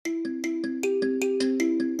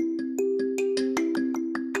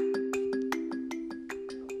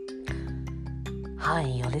Hi,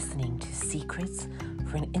 you're listening to Secrets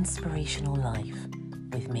for an Inspirational Life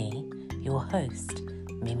with me, your host,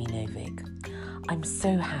 Mimi Novick. I'm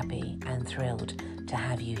so happy and thrilled to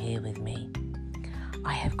have you here with me.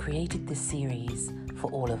 I have created this series for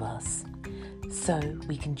all of us so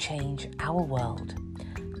we can change our world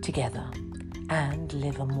together and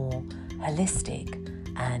live a more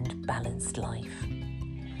holistic and balanced life.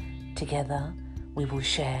 Together, we will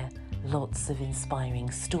share lots of inspiring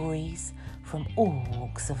stories from all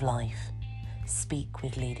walks of life, speak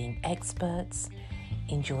with leading experts,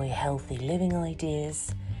 enjoy healthy living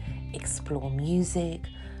ideas, explore music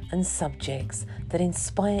and subjects that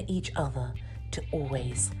inspire each other to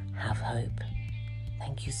always have hope.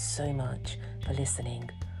 Thank you so much for listening.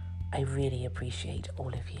 I really appreciate all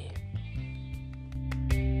of you.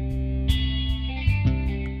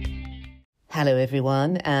 Hello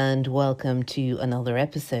everyone, and welcome to another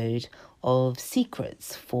episode of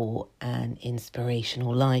Secrets for an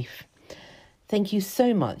Inspirational Life. Thank you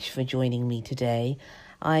so much for joining me today.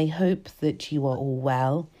 I hope that you are all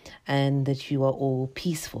well and that you are all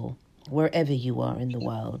peaceful wherever you are in the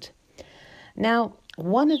world. Now,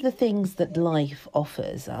 one of the things that life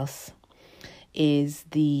offers us is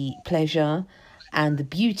the pleasure and the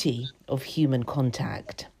beauty of human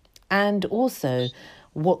contact, and also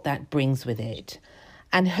what that brings with it.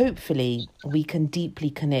 And hopefully we can deeply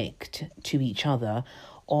connect to each other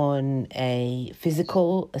on a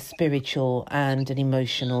physical, a spiritual, and an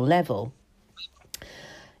emotional level.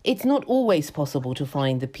 It's not always possible to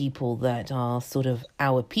find the people that are sort of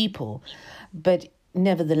our people, but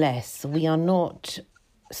nevertheless, we are not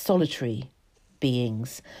solitary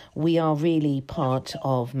beings. We are really part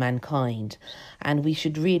of mankind, and we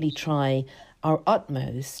should really try our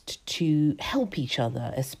utmost to help each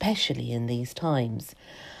other, especially in these times.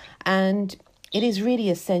 And it is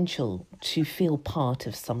really essential to feel part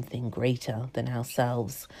of something greater than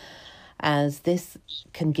ourselves, as this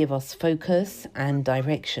can give us focus and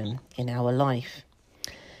direction in our life.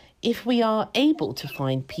 If we are able to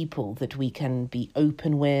find people that we can be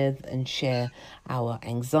open with and share our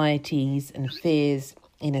anxieties and fears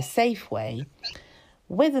in a safe way,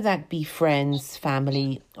 whether that be friends,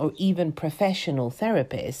 family, or even professional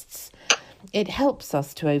therapists, it helps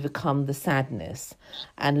us to overcome the sadness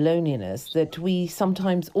and loneliness that we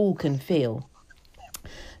sometimes all can feel.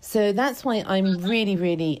 So that's why I'm really,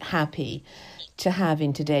 really happy to have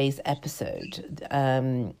in today's episode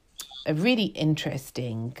a really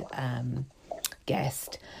interesting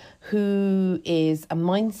guest who is a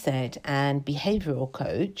mindset and behavioral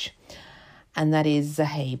coach, and that is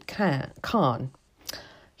Zahaib Khan.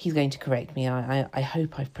 He's going to correct me. I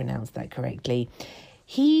hope I've pronounced that correctly.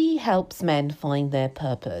 He helps men find their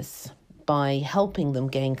purpose by helping them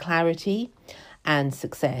gain clarity and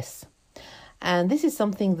success. And this is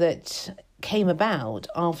something that came about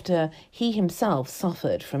after he himself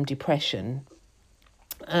suffered from depression.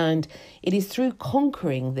 And it is through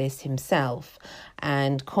conquering this himself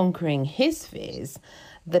and conquering his fears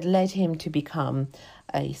that led him to become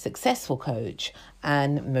a successful coach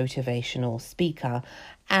and motivational speaker.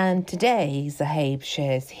 And today, Zahaib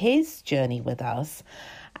shares his journey with us,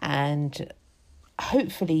 and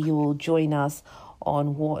hopefully you will join us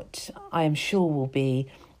on what I am sure will be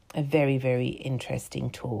a very, very interesting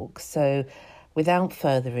talk. So without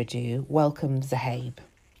further ado, welcome, Zahaib.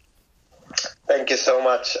 Thank you so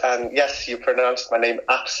much. And yes, you pronounced my name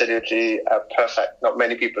absolutely perfect. Not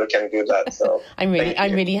many people can do that. So I'm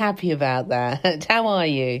really happy about that. How are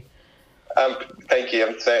you? Thank you.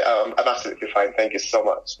 I'm absolutely fine. Thank you so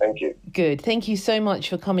much. Thank you. Good. Thank you so much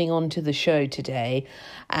for coming on to the show today.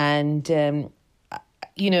 And,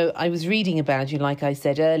 I was reading about you, like I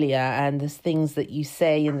said earlier, and the things that you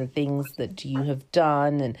say and the things that you have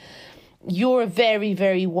done. And you're a very,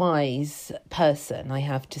 very wise person, I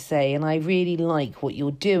have to say. And I really like what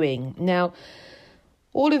you're doing. Now,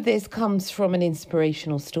 all of this comes from an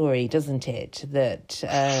inspirational story, doesn't it? That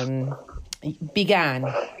began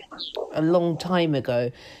a long time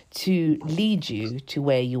ago to lead you to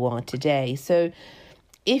where you are today. So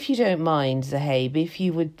if you don't mind, Zahaib, if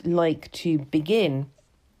you would like to begin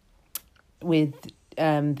with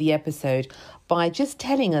the episode by just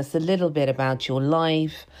telling us a little bit about your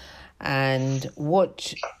life and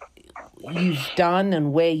what you've done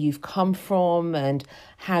and where you've come from and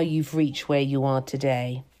how you've reached where you are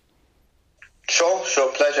today. Sure,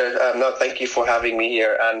 pleasure. Thank you for having me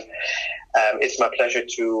here, and it's my pleasure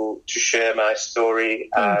to share my story.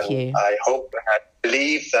 Thank you. I hope and I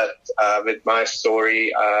believe that with my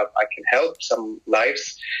story, I can help some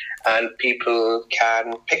lives, and people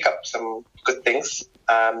can pick up some good things.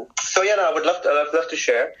 I would love to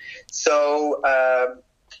share. So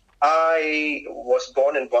I was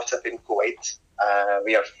born and brought up in Kuwait.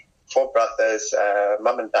 We are 4 brothers,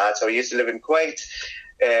 mum and dad. So we used to live in Kuwait.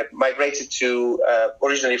 Migrated to,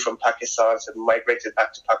 originally from Pakistan, so migrated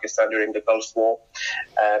back to Pakistan during the Gulf War.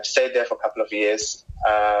 Stayed there for a couple of years.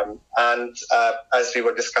 And as we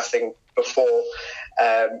were discussing before,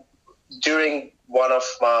 during one of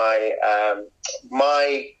my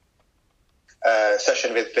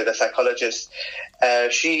session with a psychologist,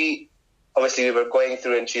 we were going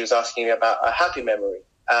through and she was asking me about a happy memory.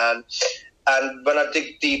 And when I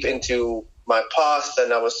dig deep into my past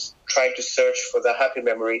and I was trying to search for the happy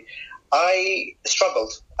memory, I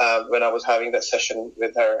struggled when I was having that session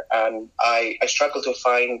with her, and I struggled to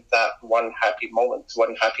find that one happy moment,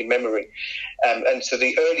 one happy memory. And so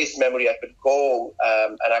the earliest memory I could go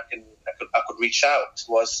and I could reach out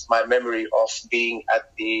was my memory of being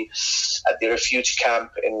at the refuge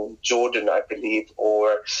camp in Jordan, I believe,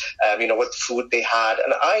 or what food they had,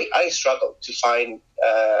 and I struggled to find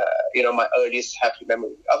my earliest happy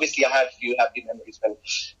memory. Obviously, I had a few happy memories when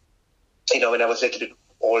I was a little bit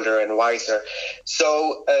older and wiser.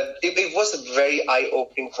 So it was very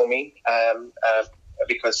eye-opening for me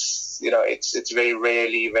because it's very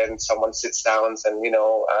rarely when someone sits down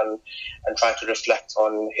and try to reflect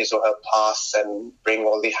on his or her past and bring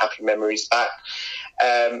all the happy memories back.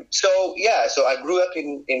 So I grew up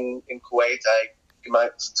in Kuwait. In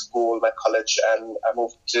my school, my college, and I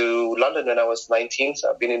moved to London when I was 19.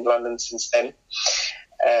 So I've been in London since then.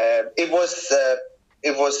 It was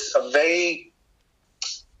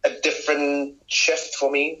a different shift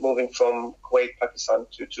for me, moving from Kuwait, Pakistan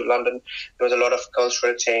to London. There was a lot of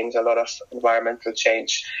cultural change, a lot of environmental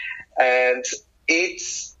change. And it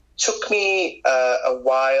took me a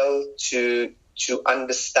while to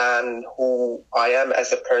understand who I am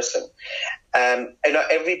as a person.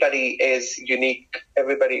 Everybody is unique.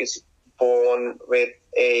 Everybody is born with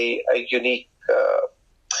a unique,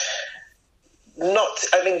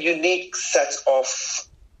 unique set of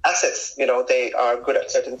assets. They are good at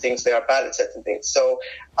certain things, they are bad at certain things. So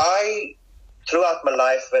throughout my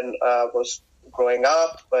life, when I was growing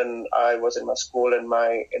up, when I was in my school and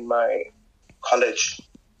in my college,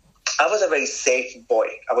 I was a very safe boy.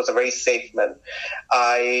 I was a very safe man.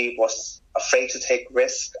 I was afraid to take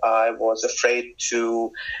risks. I was afraid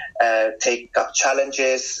to take up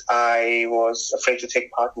challenges. I was afraid to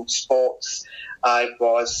take part in sports. I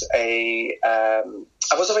was a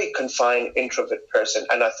very confined, introvert person,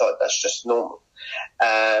 and I thought that's just normal.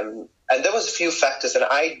 And there was a few factors, and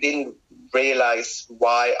I didn't realize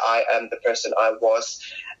why I am the person I was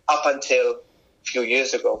up until a few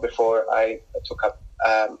years ago, before I took up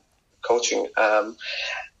coaching.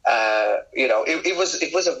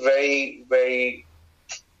 It was a very, very,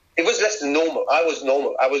 it was less than normal. I was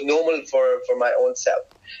normal. I was normal for my own self.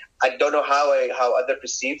 I don't know how others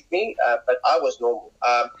perceived me, but I was normal.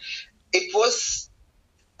 It was,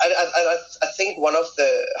 I think one of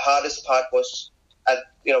the hardest part was,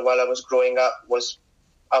 while I was growing up, was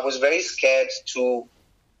I was very scared to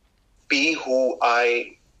be who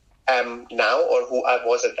I am now or who I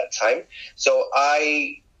was at that time. So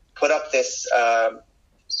I put up this a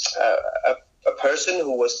person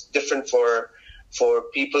who was different for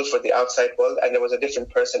people, for the outside world, and there was a different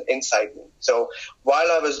person inside me. So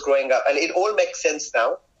while I was growing up, and it all makes sense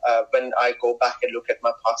now when I go back and look at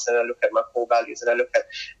my past and I look at my core values and I look at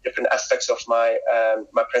different aspects of my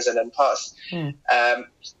present and past.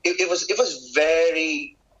 It was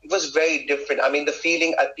very different. I mean, the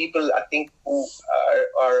feeling people, I think, who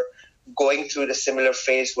are going through the similar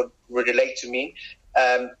phase would relate to me.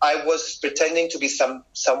 I was pretending to be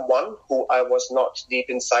someone who I was not deep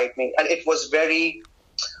inside me, and it was very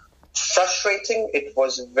frustrating. It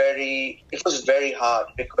was very hard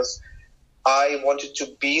because I wanted to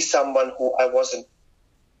be someone who I wasn't,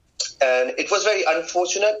 and it was very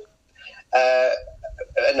unfortunate.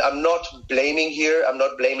 And I'm not blaming here. I'm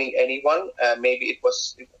not blaming anyone. Maybe it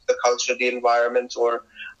was the culture, the environment, or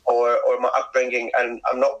my upbringing, and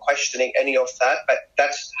I'm not questioning any of that. But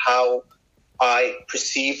that's how I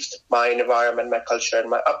perceived my environment, my culture, and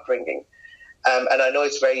my upbringing. And I know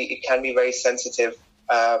it can be very sensitive,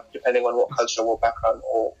 depending on what culture, what background,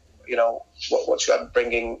 or what your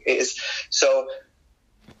upbringing is. So,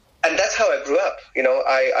 and that's how I grew up.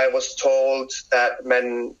 I was told that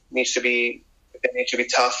men need to be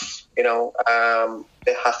tough. They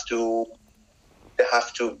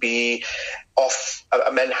have to be off.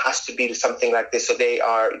 A man has to be something like this. So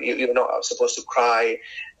you're not supposed to cry.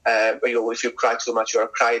 If you cry too much, you're a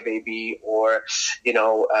crybaby, or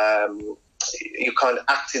you can't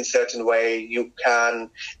act in certain way. You can,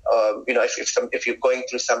 if you're going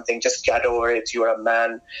through something, just get over it. You're a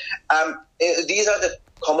man. These are the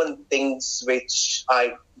common things which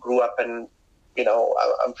I grew up and,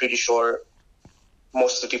 I'm pretty sure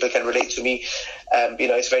most of the people can relate to me.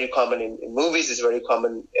 It's very common in movies. It's very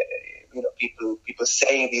common, people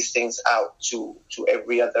saying these things out to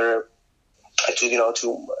every other,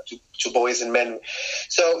 to boys and men.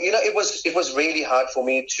 So, it was really hard for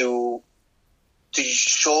me to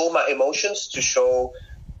show my emotions, to show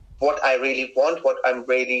what I really want, what I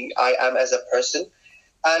am as a person.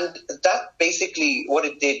 And that basically what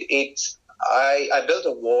it did, I built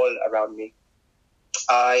a wall around me.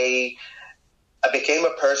 I became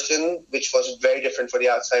a person which was very different for the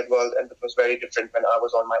outside world, and it was very different when I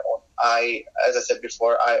was on my own. As I said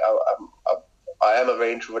before, I am a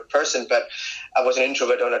very introvert person, but I was an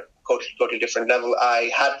introvert on a totally different level.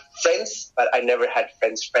 I had friends, but I never had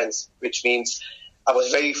friends, which means I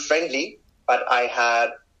was very friendly, but I had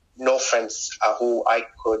no friends who I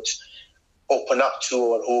could open up to,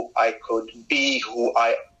 or who I could be who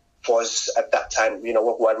I was at that time,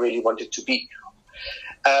 who I really wanted to be.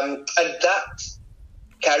 And that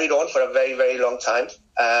carried on for a very, very long time.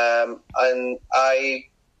 And I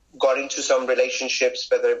got into some relationships,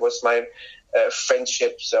 whether it was my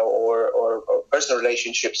friendships or personal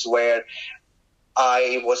relationships, where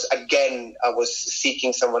I was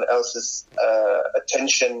seeking someone else's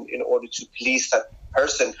attention in order to please that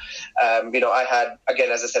person. I had,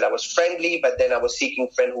 again, as I said, I was friendly, but then I was seeking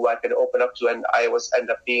a friend who I could open up to, and I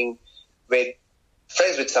end up being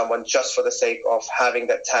friends with someone just for the sake of having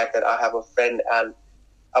that tag that I have a friend, and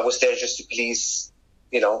I was there just to please,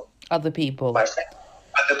 other people. My friend.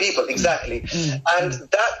 Other people, exactly. And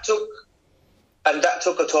that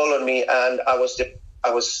took a toll on me, and I was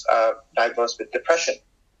diagnosed with depression.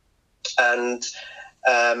 And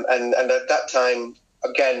at that time,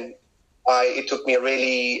 again, it took me a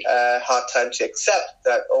really hard time to accept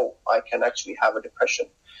that, I can actually have a depression.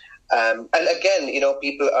 And again,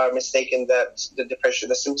 people are mistaken that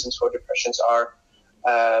the symptoms for depressions are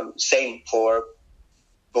same for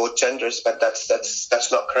both genders, but that's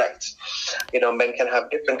not correct. Men can have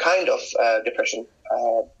different kind of depression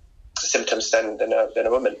symptoms than a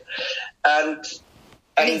woman, and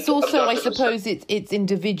it's also, I suppose, it's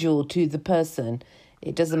individual to the person.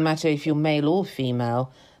 It doesn't matter if you're male or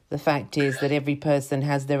female. The fact is that every person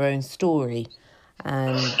has their own story,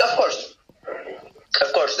 and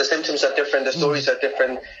Of course, the symptoms are different, the stories are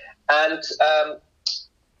different, and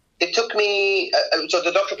it took me. So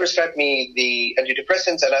the doctor prescribed me the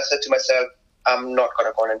antidepressants, and I said to myself, "I'm not going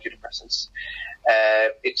to go on antidepressants."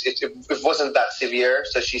 It wasn't that severe,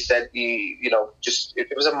 so she said,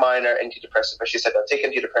 it was a minor antidepressant, but she said, "Take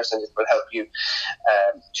antidepressants; it will help you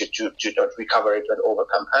to recover it and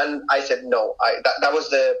overcome." And I said, "No." That was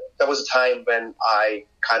the time when I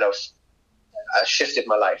kind of shifted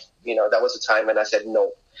my life. That was the time when I said,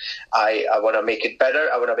 no, I want to make it better.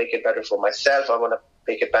 I want to make it better for myself. I want to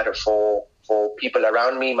make it better for people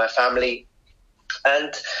around me, my family.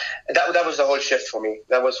 And that was the whole shift for me.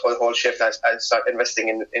 That was the whole shift. I started investing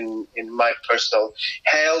in my personal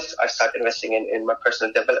health. I started investing in my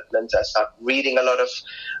personal development. I started reading a lot of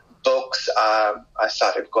books. I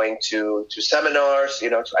started going to seminars,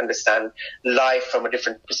 to understand life from a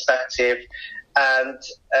different perspective. And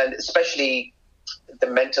especially the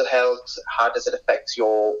mental health, how does it affect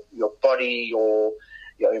your body, your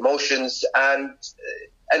emotions,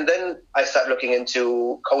 and then I started looking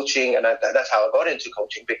into coaching, and that's how I got into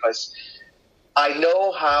coaching, because I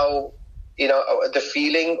know how, the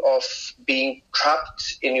feeling of being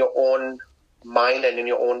trapped in your own mind and in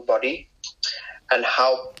your own body, and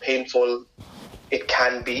how painful it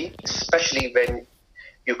can be, especially when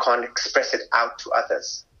you can't express it out to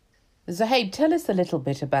others. Zohaib, tell us a little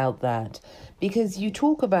bit about that, because you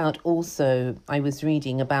talk about also, I was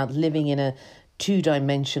reading about living in a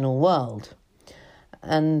two-dimensional world,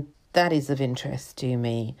 and that is of interest to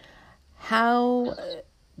me. How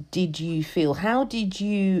did you feel? How did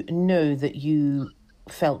you know that you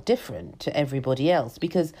felt different to everybody else?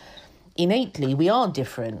 Because innately we are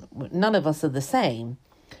different. None of us are the same.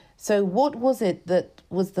 So what was it that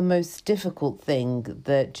was the most difficult thing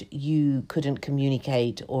that you couldn't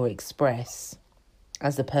communicate or express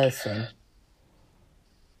as a person?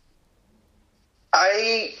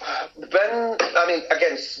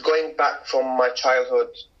 Again, going back from my childhood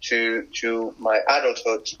to my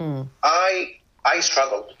adulthood, I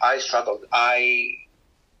struggled. I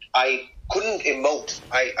couldn't emote.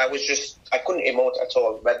 I couldn't emote at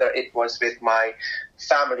all, whether it was with my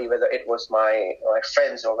family, whether it was my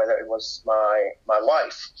friends, or whether it was my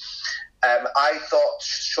wife. I thought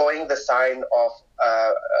showing the sign of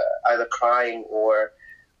either crying or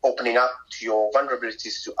opening up to your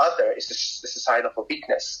vulnerabilities to others is a sign of a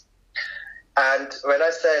weakness. And when I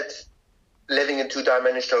said living in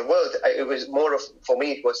two-dimensional world, it was more of, for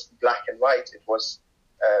me, it was black and white. It was,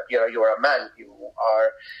 you're a man. You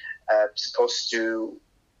are supposed to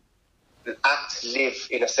live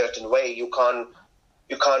in a certain way. You can't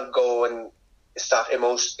go and start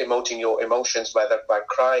emoting your emotions, whether by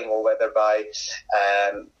crying or whether by,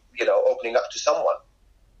 opening up to someone.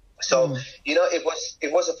 So,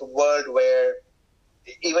 it was a world where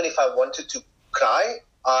even if I wanted to cry,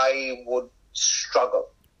 I would struggle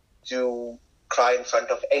to cry in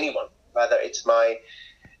front of anyone, whether it's my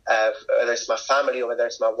family or whether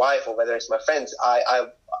it's my wife or whether it's my friends. I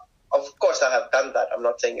of course I have done that. I'm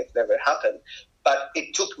not saying it's never happened, but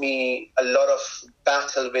it took me a lot of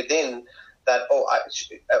battle within that.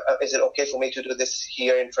 Is it okay for me to do this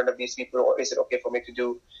here in front of these people, or is it okay for me to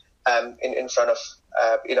do in front of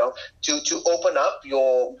to open up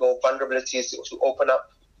your vulnerabilities, to open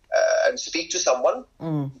up and speak to someone?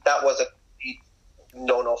 That was a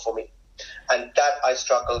no for me, and that I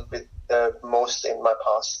struggled with the most in my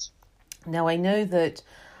past. Now, I know that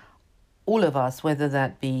all of us, whether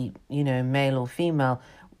that be male or female,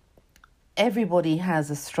 everybody has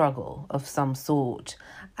a struggle of some sort,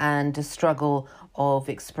 and a struggle of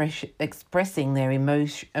expressing their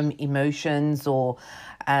emotions or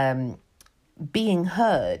being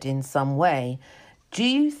heard in some way. Do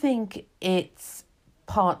you think it's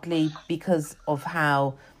partly because of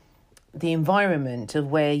how the environment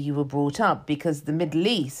of where you were brought up? Because the Middle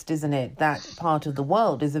East, isn't it, that part of the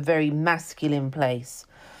world is a very masculine place,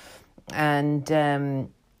 and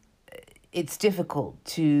it's difficult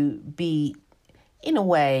to be, in a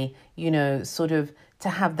way, sort of to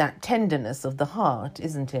have that tenderness of the heart,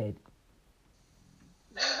 isn't it?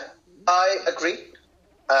 I agree.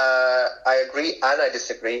 I agree and I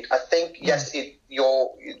disagree. I think, yes, the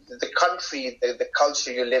country, the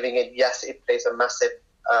culture you're living in, yes, it plays a massive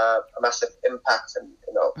impact, and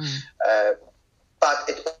but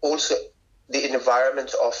it also the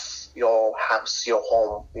environment of your house, your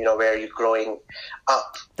home, where you're growing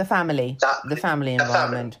up, the family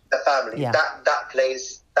environment, the family, yeah. that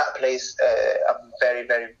plays a very,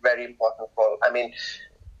 very, very important role. I mean,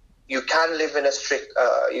 you can live in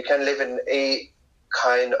a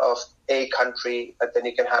kind of a country, but then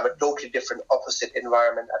you can have a totally different opposite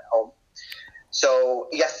environment at home. So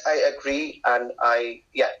yes, I agree, and I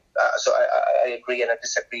agree and I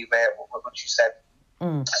disagree with what you said.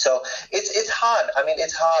 So it's hard. I mean,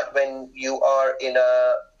 it's hard when you are in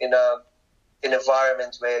an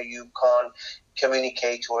environment where you can't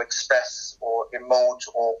communicate or express or emote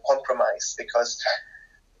or compromise, because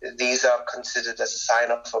these are considered as a sign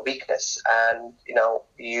of a weakness. And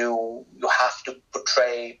you have to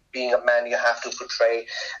portray, being a man, you have to portray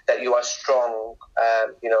that you are strong.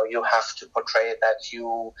 You have to portray that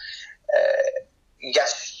you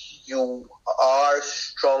are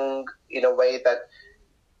strong in a way that,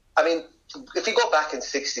 I mean, if we go back in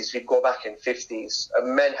 60s, we go back in 50s,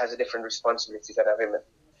 men has a different responsibility than a women.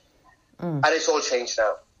 And it's all changed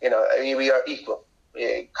now. We are equal,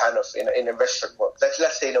 kind of in a Western world.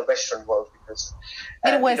 Let's say in a Western world, because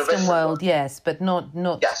in a Western world, yes, but not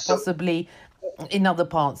possibly in other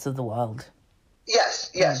parts of the world.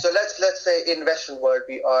 Yes. So let's say in Western world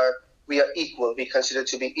we are equal. We consider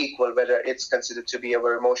to be equal, whether it's considered to be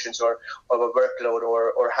our emotions or our workload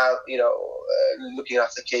or how looking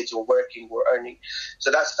after kids or working or earning. So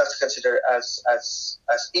that's considered as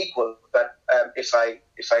equal. But if I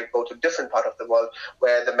go to a different part of the world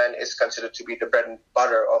where the man is considered to be the bread and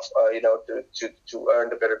butter of to earn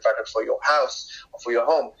the bread and butter for your house or for your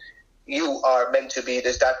home, you are meant to be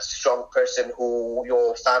that strong person who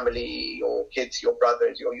your family, your kids, your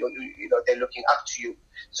brothers, they're looking up to you.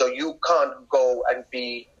 So you can't go and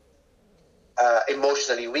be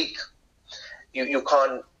emotionally weak. You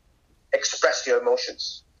can't express your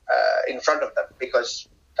emotions in front of them, because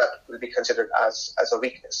that will be considered as a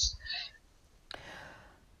weakness.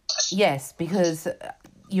 Yes, because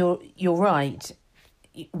you're right.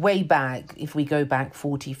 Way back, if we go back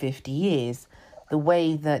 40, 50 years, the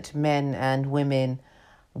way that men and women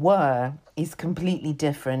were is completely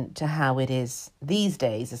different to how it is these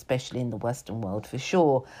days, especially in the Western world, for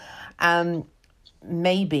sure.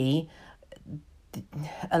 Maybe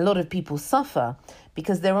a lot of people suffer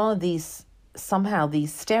because there are these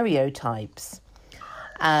stereotypes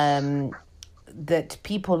that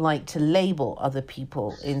people like to label other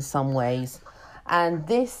people in some ways. And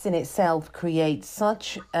this in itself creates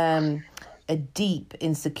such a a deep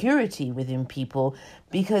insecurity within people,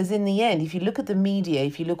 because in the end, if you look at the media,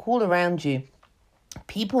 if you look all around you,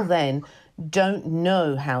 people then don't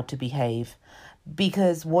know how to behave,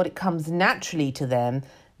 because what it comes naturally to them,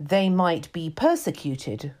 they might be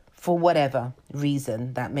persecuted for whatever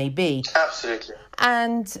reason that may be. Absolutely.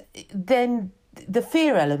 And then the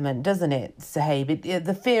fear element, doesn't it, Sahib?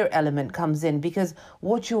 The fear element comes in, because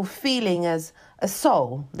what you're feeling as a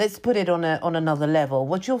soul, let's put it on another level,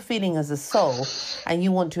 what you're feeling as a soul, and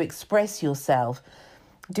you want to express yourself,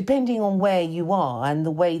 depending on where you are and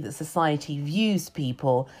the way that society views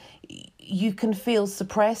people, you can feel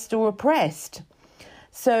suppressed or oppressed.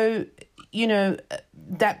 So,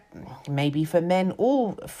 that may be for men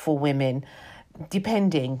or for women,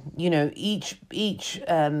 depending, each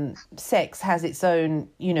sex has its own,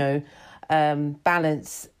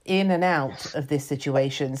 balance in and out of this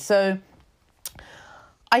situation. So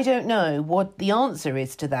I don't know what the answer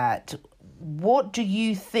is to that. What do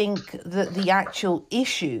you think that the actual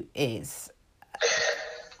issue is?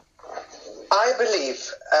 I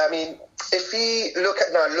believe, if we look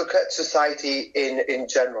at society in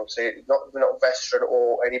general, so not Western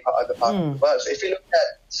or any other part of the world. So if you look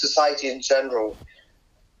at society in general,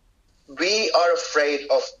 we are afraid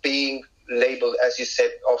of being labeled, as you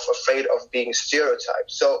said, afraid of being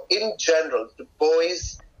stereotyped. So in general, the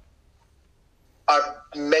boys are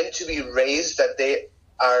meant to be raised that they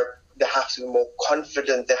have to be more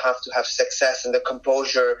confident, they have to have success and the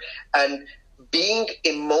composure, and being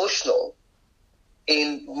emotional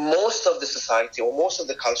in most of the society or most of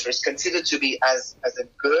the culture is considered to be as a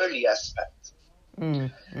girly aspect.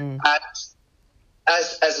 And as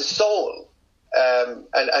a soul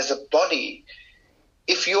and as a body,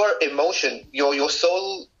 if your emotion, your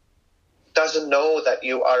soul doesn't know that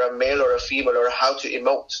you are a male or a female or how to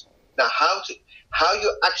emote. Now, how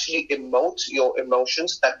you actually emote your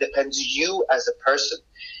emotions, that depends you as a person.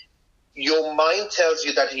 Your mind tells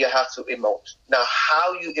you that you have to emote. Now,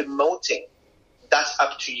 how you emoting, that's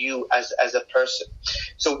up to you as a person.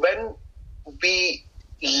 So when we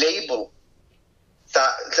label that,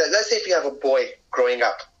 let's say if you have a boy growing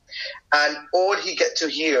up and all he get to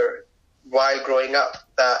hear while growing up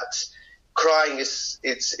that crying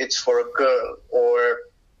it's for a girl, or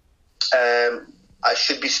I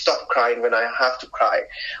should be stopped crying when I have to cry,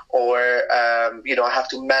 or I have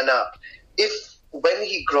to man up. When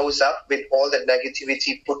he grows up with all that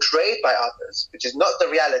negativity portrayed by others, which is not the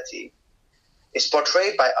reality, is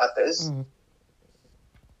portrayed by others,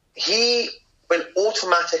 he will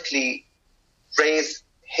automatically raise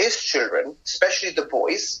his children, especially the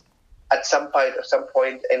boys, at some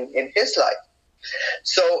point in his life.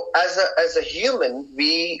 So as a human,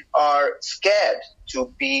 we are scared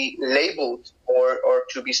to be labeled or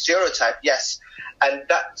to be stereotyped, yes. And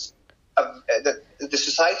that's the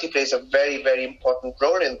society plays a very, very important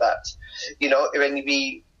role in that. When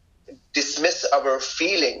we dismiss our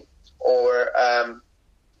feeling, or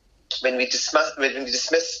when we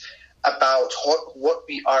dismiss about what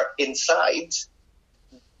we are inside,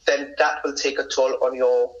 then that will take a toll on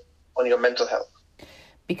your mental health.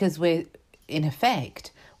 Because we're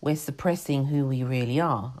suppressing who we really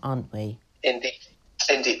are, aren't we? Indeed.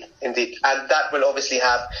 And that will obviously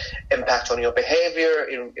have impact on your behavior,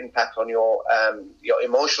 impact on your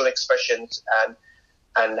emotional expressions,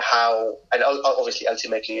 and obviously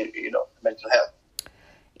ultimately, mental health.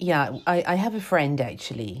 Yeah, I have a friend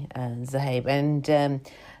actually, Zahib, and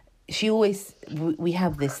we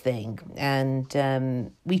have this thing,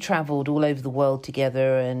 and we travelled all over the world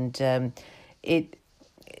together, and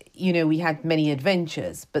we had many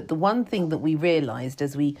adventures. But the one thing that we realised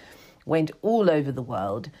as we went all over the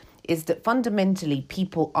world is that fundamentally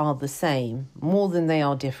people are the same, more than they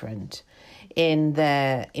are different, in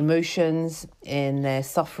their emotions, in their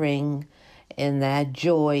suffering, in their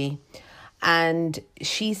joy. And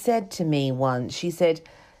she said to me once, she said,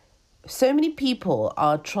 so many people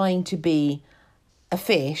are trying to be a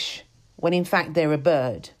fish when in fact they're a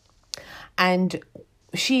bird. And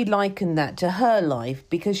she likened that to her life,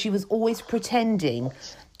 because she was always pretending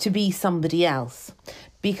to be somebody else,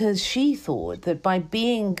 because she thought that by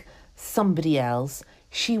being somebody else,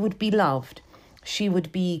 she would be loved, she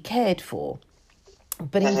would be cared for.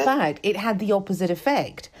 But in fact, it had the opposite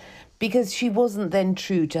effect, because she wasn't then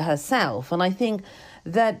true to herself. And I think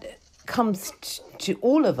that comes to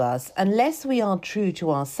all of us, unless we are true to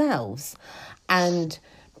ourselves and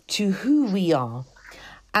to who we are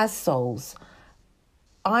as souls,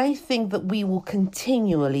 I think that we will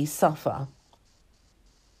continually suffer.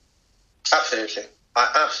 Absolutely. I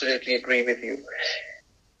absolutely agree with you.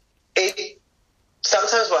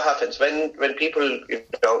 Sometimes what happens when people,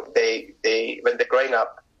 when they're growing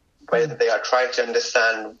up, whether they are trying to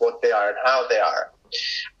understand what they are and how they are.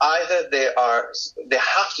 Either they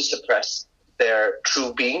have to suppress their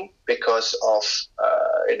true being because of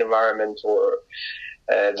an environment or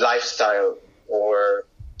lifestyle, or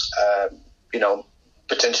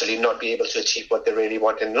potentially not be able to achieve what they really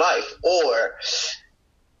want in life, or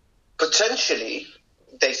potentially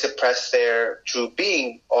they suppress their true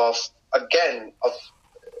being of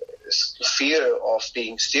fear of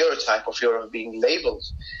being stereotyped, or fear of being labeled.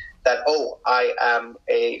 That, I am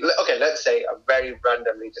let's say, I'm very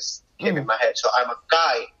randomly just came in my head. So I'm a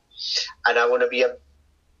guy and I want to be a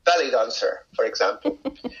belly dancer, for example.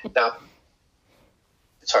 Now,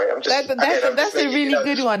 sorry, I'm just... That's a really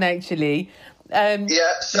good one, actually.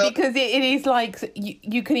 Because it is like,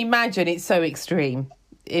 you can imagine it's so extreme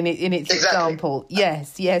in its example.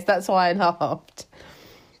 Yes, that's why I laughed.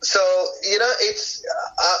 So, it's,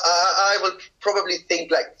 I will probably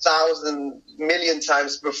think like 1,000 million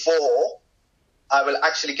times before I will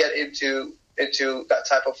actually get into that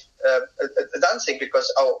type of dancing,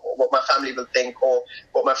 because what my family will think, or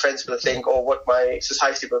what my friends will think, or what my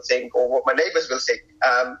society will think, or what my neighbors will think.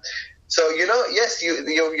 So, yes,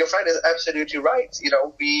 your friend is absolutely right.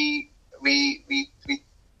 We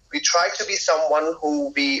try to be someone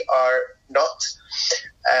who we are not,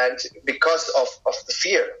 and because of the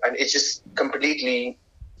fear, and it's just completely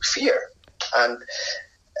fear. And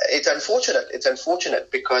it's unfortunate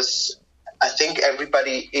because I think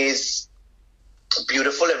everybody is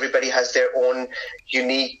beautiful. Everybody has their own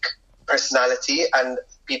unique personality, and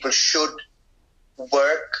people should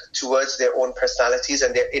work towards their own personalities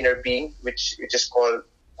and their inner being, which we just call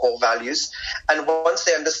core values. And once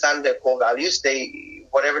they understand their core values,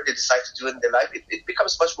 whatever they decide to do in their life, it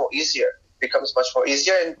becomes much more easier.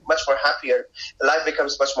 And much more happier. Life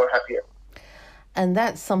becomes much more happier. And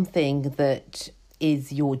that's something that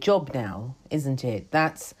is your job now, isn't it?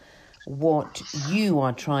 That's what you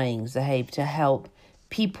are trying, Zohaib, to help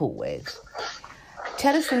people with.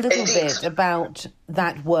 Tell us a little bit about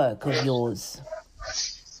that work of yours.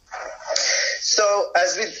 So,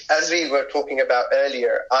 as we were talking about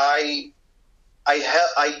earlier, my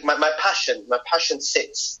passion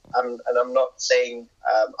sits, and I'm not saying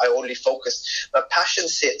I only focus. My passion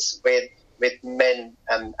sits with men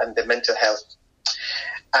and their mental health,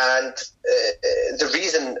 and the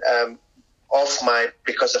reason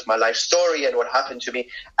because of my life story and what happened to me.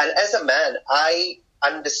 And as a man, I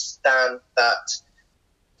understand that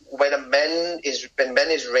when men is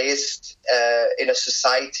raised in a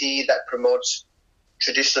society that promotes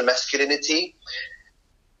traditional masculinity,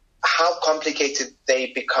 how complicated they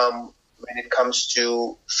become when it comes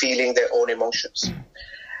to feeling their own emotions.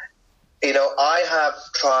 I have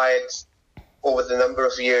tried over the number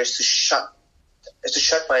of years to shut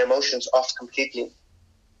my emotions off completely.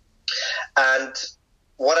 And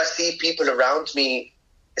what I see people around me,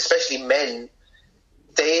 especially men,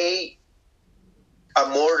 they are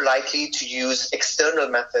more likely to use external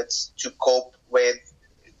methods to cope with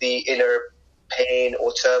the inner pain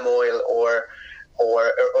or turmoil or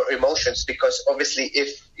emotions, because obviously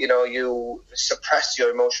if you suppress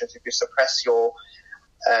your emotions, if you suppress your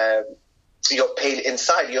pain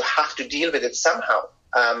inside, you have to deal with it somehow.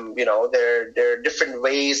 There are different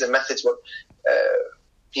ways and methods what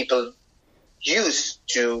people use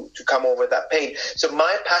to come over that pain. So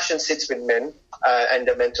my passion sits with men and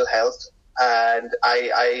their mental health, and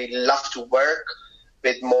I love to work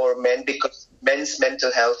with more men, because men's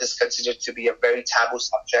mental health is considered to be a very taboo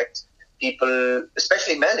subject. People,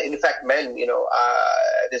 especially men, in fact, men,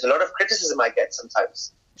 there's a lot of criticism I get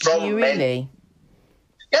sometimes from you men. Really?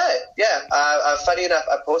 Yeah. Funny enough,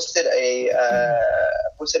 I posted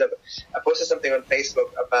something on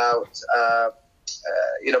Facebook about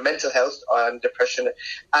mental health and depression,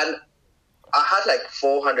 and I had like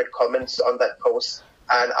 400 comments on that post,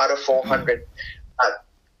 and out of 400,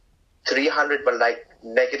 300 were like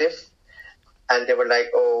negative. And they were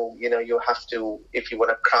like, you have to, if you want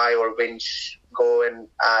to cry or whinge, go on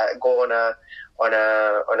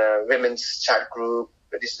a women's chat group.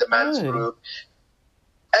 This is a man's group,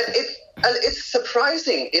 and it's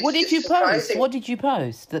surprising. What did you post? What did you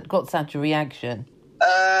post that got such a reaction?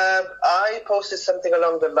 I posted something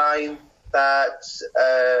along the line that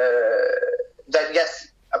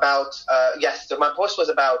So my post was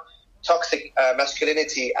about toxic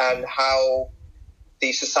masculinity and how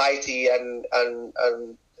the society and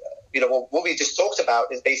what we just talked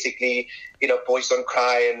about is basically, boys don't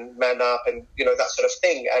cry and man up and, that sort of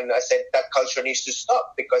thing. And I said that culture needs to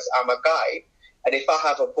stop, because I'm a guy. And if I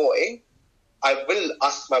have a boy, I will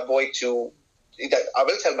ask my boy to, I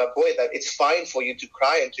will tell my boy that it's fine for you to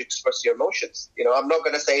cry and to express your emotions. I'm not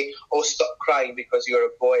going to say, oh, stop crying because you're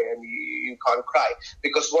a boy and you can't cry.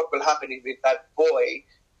 Because what will happen is that boy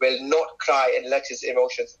will not cry and let his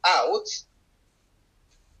emotions out.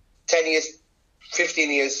 10 years, 15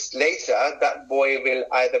 years later, that boy will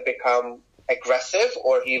either become aggressive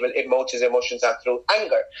or he will emote his emotions out through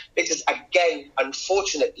anger. Because again,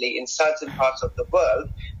 unfortunately, in certain parts of the world,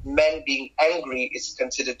 men being angry is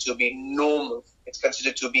considered to be normal. It's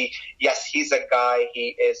considered to be, yes, he's a guy, he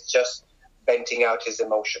is just venting out his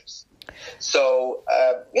emotions. So,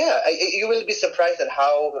 you will be surprised at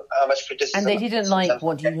how much criticism. And they didn't like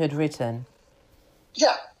what you had written.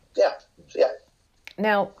 Yeah.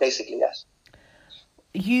 Now, basically, yes.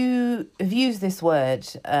 You have used this word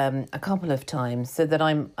a couple of times so that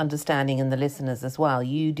I'm understanding, and the listeners as well.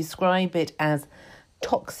 You describe it as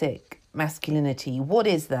toxic masculinity. What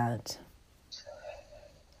is that?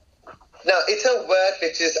 Now, it's a word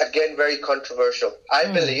which is, again, very controversial.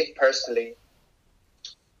 I believe, personally,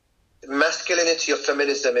 masculinity or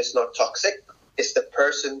feminism is not toxic. It's the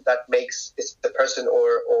person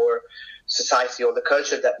or society or the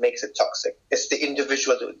culture that makes it toxic. It's the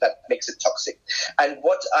individual that makes it toxic. And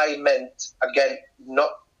what I meant, again,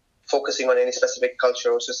 not focusing on any specific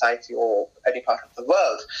culture or society or any part of the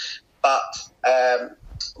world, but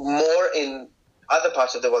more in other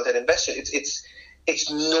parts of the world than in Western. It's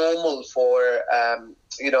normal for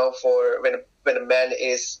for when a man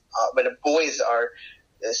is when boys are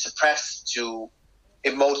suppressed to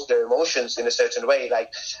emote their emotions in a certain way.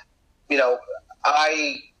 Like,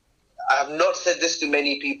 I have not said this to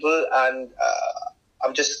many people, and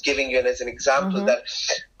I'm just giving you as an example that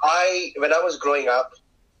when I was growing up,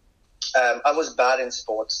 I was bad in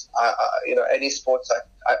sports. Any sports,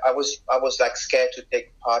 I was like scared to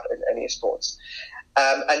take part in any sports.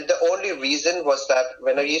 And the only reason was that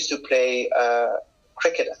when I used to play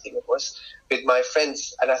cricket, I think it was, with my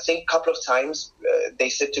friends, and I think a couple of times they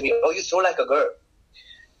said to me, "Oh, you throw like a girl."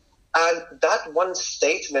 And that one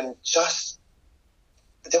statement it's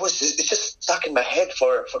just stuck in my head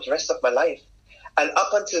for the rest of my life. And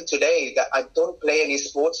up until today, that I don't play any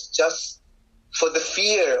sports just for the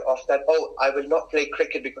fear of that, I will not play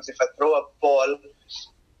cricket because if I throw a ball,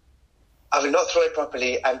 I will not throw it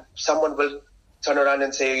properly and someone will turn around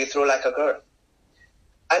and say, you throw like a girl.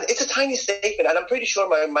 And it's a tiny statement, and I'm pretty sure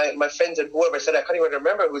my friends and whoever said it, I can't even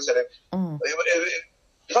remember who said it,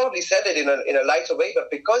 probably said it in a lighter way, but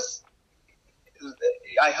because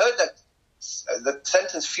I heard the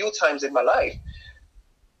sentence few times in my life,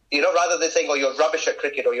 rather than saying, you're rubbish at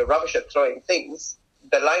cricket or you're rubbish at throwing things,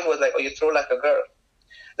 the line was like, you throw like a girl.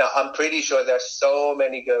 Now, I'm pretty sure there are so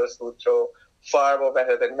many girls who throw far more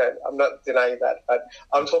better than men. I'm not denying that, but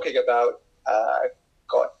I'm talking about,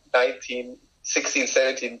 16,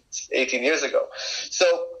 17, 18 years ago. So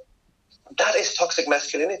that is toxic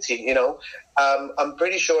masculinity, I'm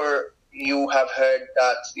pretty sure you have heard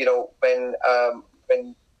that,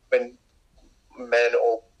 when men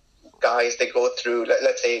or guys, they go through,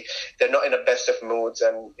 let's say they're not in the best of moods,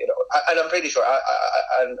 and and I'm pretty sure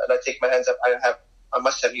I take my hands up, I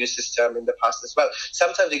must have used this term in the past as well.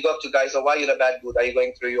 Sometimes you go up to guys, why are you in a bad mood? Are you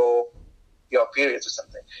going through your periods or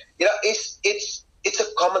something? It's a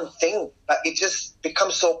common thing, but it just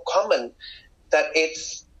becomes so common that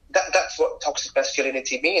that's what toxic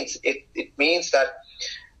masculinity means. It means that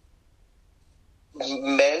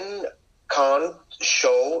men can't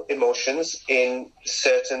show emotions in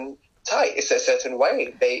certain it's a certain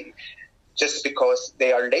way. They just because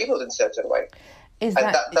they are labeled in a certain way.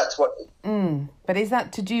 That's what. But is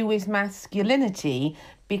that to do with masculinity?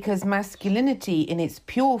 Because masculinity in its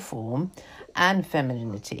pure form and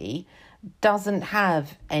femininity doesn't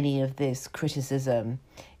have any of this criticism.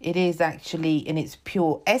 It is actually in its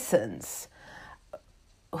pure essence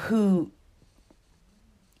who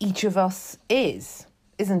each of us is,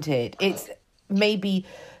 isn't it? It's maybe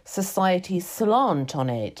society's slant on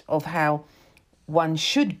it of how one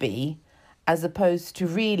should be as opposed to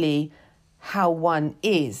really how one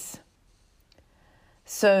is.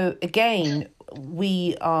 So again,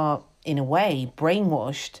 we are in a way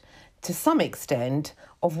brainwashed to some extent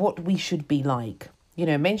of what we should be like.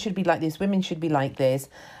 Men should be like this, women should be like this.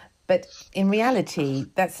 But in reality,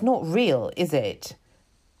 that's not real, is it?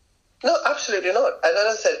 No, absolutely not. And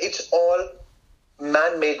as I said, it's all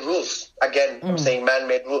man-made rules. Again, I'm saying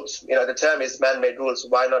man-made rules. The term is man-made rules.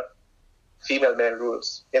 Why not female-made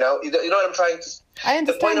rules? You know what I'm trying to... I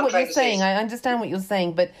understand what you're saying. I understand what you're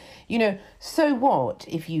saying. But, so what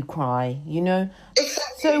if you cry,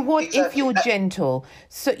 Exactly. So what if you're gentle?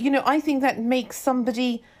 So, I think that makes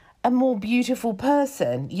somebody a more beautiful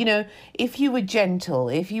person. You know, if you were gentle,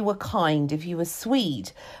 if you were kind, if you were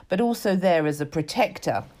sweet, but also there as a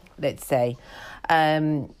protector, let's say,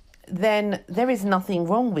 then there is nothing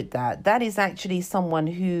wrong with that. That is actually someone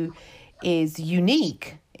who is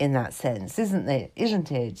unique in that sense, isn't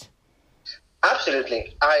it?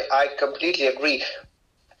 Absolutely. I completely agree.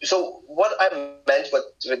 So what I meant with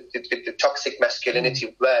the toxic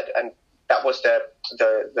masculinity word, and that was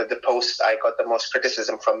the post I got the most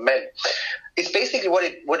criticism from men. It's basically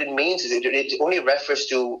what it means is it only refers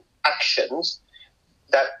to actions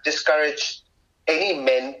that discourage any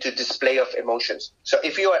men to display of emotions. So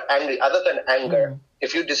if you are angry, other than anger,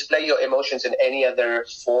 if you display your emotions in any other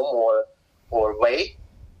form or way,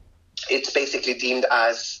 it's basically deemed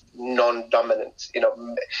as non-dominant. You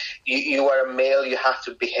know, you are a male, you have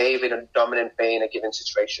to behave in a dominant way in a given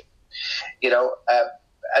situation. You know,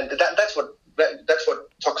 and that's what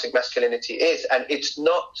toxic masculinity is, and it's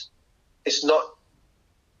not. That's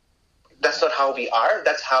not how we are.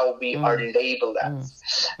 That's how we are labeled as,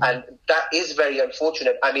 and that is very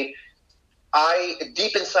unfortunate. I mean,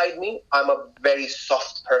 deep inside me, I'm a very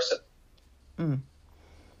soft person.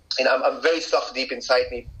 And I'm very soft deep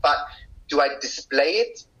inside me. But do I display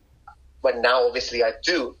it? Well, now obviously I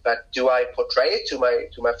do. But do I portray it to my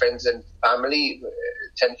friends and family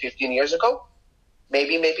 10, 15 years ago?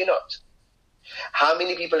 Maybe, maybe not. How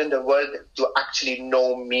many people in the world do actually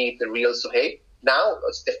know me, the real Suhaib? Now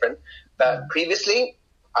it's different. But previously,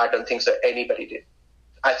 I don't think so anybody did.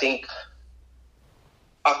 I think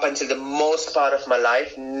up until the most part of my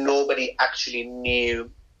life, nobody actually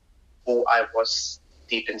knew who I was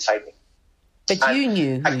deep inside me. But you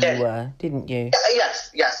knew who you were, didn't you?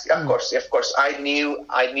 Yes, of course. I knew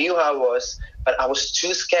who I was, but I was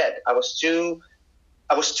too scared. I was too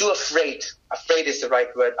afraid. Afraid is the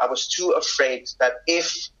right word. I was too afraid that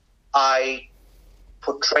if I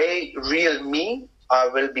portray real me, I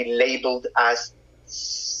will be labeled as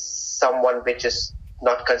someone which is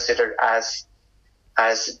not considered as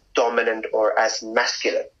dominant or as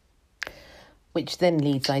masculine. Which then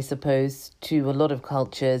leads, I suppose, to a lot of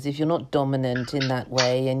cultures. If you're not dominant in that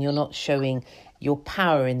way and you're not showing your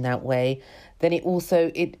power in that way, then it also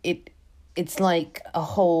it's like a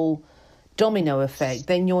whole domino effect.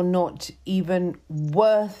 Then you're not even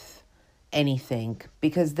worth anything,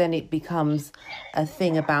 because then it becomes a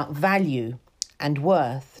thing about value and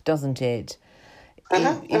worth, doesn't it?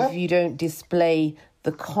 If you don't display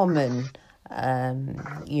the common,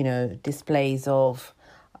 displays of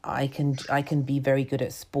I can be very good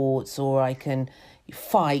at sports, or I can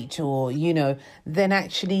fight, or then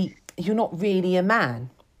actually you're not really a man.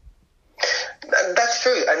 That's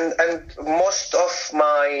true, and most of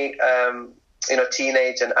my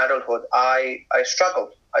teenage and adulthood, I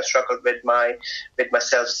struggled with my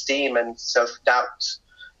self-esteem and self-doubt.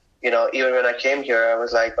 Even when I came here, I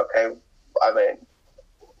was like, okay, I mean,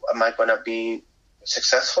 am I going to be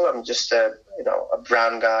successful? I'm just a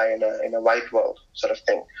brown guy in a white world sort of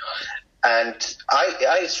thing. And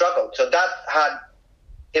I struggled. So that had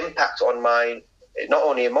impact on my, not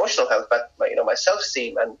only emotional health, but my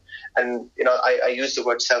self-esteem and I use the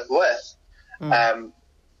word self-worth. And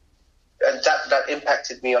that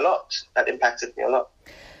impacted me a lot.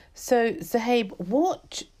 So, Suhaib,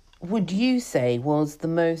 what would you say was the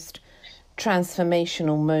most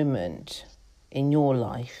transformational moment in your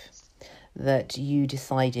life that you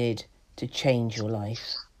decided to change your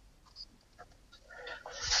life?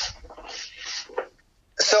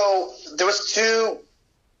 So there was two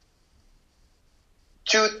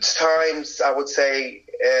times, I would say.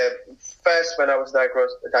 First, when I was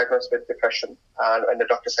diagnosed with depression, and the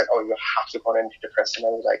doctor said, "Oh, you have to go on antidepressant," I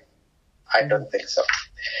was like, "I don't think so,"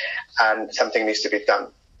 and something needs to be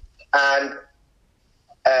done. And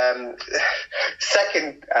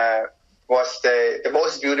second was the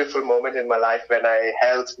most beautiful moment in my life when I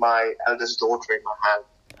held my eldest daughter in my hand.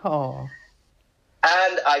 Oh.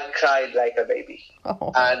 And I cried like a baby.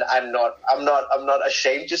 Oh. And I'm not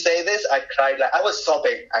ashamed to say this. I cried like I was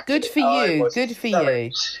sobbing. Actually. Good for you. Good for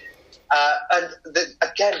you. And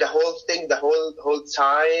the whole thing, the whole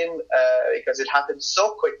time, because it happened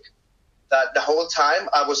so quick, that the whole time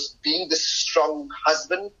I was being this strong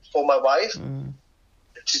husband for my wife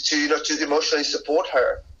to emotionally support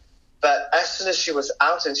her. But as soon as she was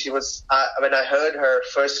out and she was, when I heard her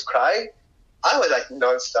first cry, I was like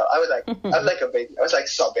nonstop. I was like a baby. I was like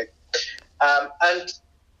sobbing. I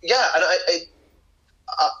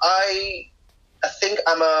think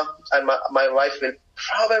my wife will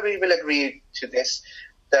probably agree to this,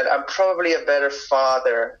 that I'm probably a better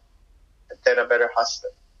father than a better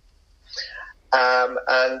husband.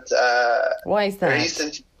 Why is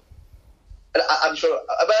that? And I'm sure.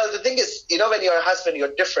 Well, the thing is, when you're a husband,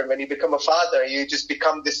 you're different. When you become a father, you just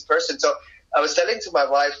become this person. So I was telling to my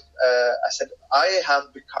wife, I said, I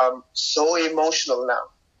have become so emotional now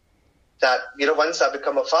that, once I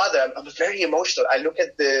become a father, I'm very emotional. I look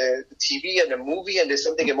at the TV and a movie and there's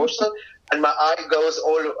something emotional and my eye goes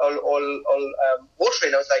all watery.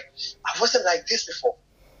 And I was like, I wasn't like this before.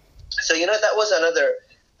 So, that was another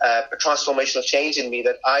transformational change in me,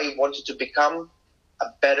 that I wanted to become a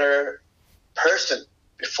better person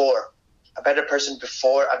before I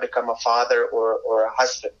become a father or a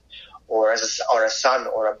husband or a son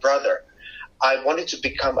or a brother. I wanted to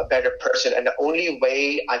become a better person, and the only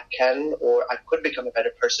way I could become a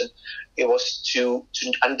better person, it was to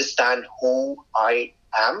understand who I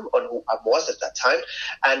am and who I was at that time,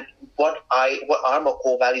 and what are my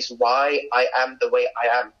core values, why I am the way I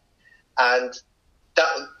am, and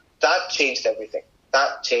that changed everything.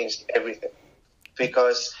 That changed everything,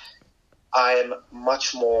 because I am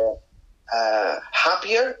much more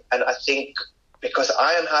happier, and I think because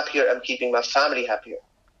I am happier, I'm keeping my family happier.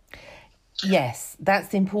 Yes,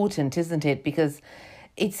 that's important, isn't it? Because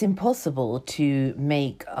it's impossible to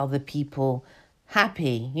make other people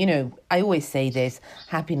happy. I always say this,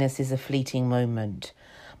 happiness is a fleeting moment.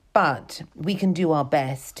 But we can do our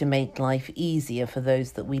best to make life easier for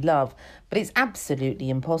those that we love. But it's absolutely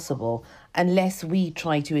impossible unless we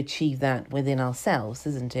try to achieve that within ourselves,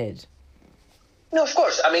 isn't it? No, of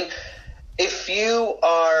course. I mean, if you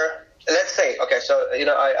are... Let's say, okay, so,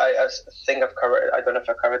 I think I've covered, I don't know if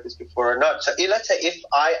I covered this before or not. So let's say if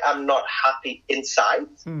I am not happy inside,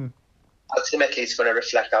 ultimately it's going to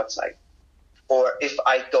reflect outside. Or if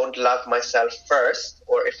I don't love myself first,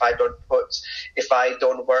 or if I don't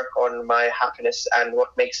work on my happiness and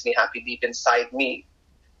what makes me happy deep inside me,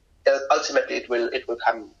 ultimately it will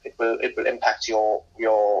impact your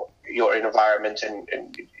environment,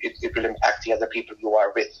 and it will impact the other people you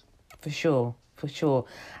are with. For sure.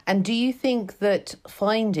 And do you think that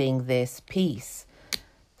finding this peace,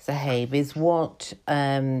 Sohaib, is what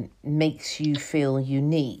makes you feel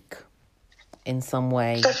unique in some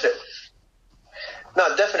way? Definitely.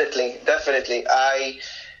 No, definitely.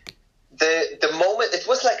 The moment, it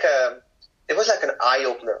was like an eye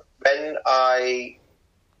opener when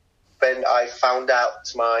I found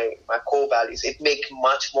out my core values. It made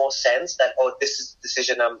much more sense that, this is the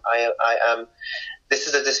decision I am. This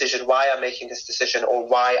is the decision, why I'm making this decision, or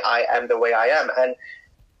why I am the way I am. And,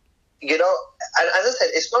 and as I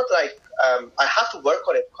said, it's not like I have to work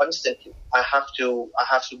on it constantly. I have to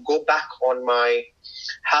go back on my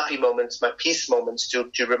happy moments, my peace moments to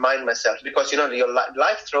remind myself, because, your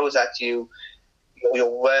life throws at you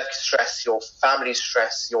your work stress, your family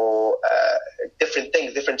stress, your different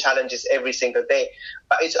things, different challenges every single day.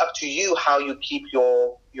 But it's up to you how you keep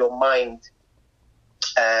your mind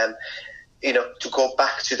to go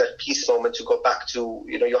back to that peace moment, to go back to,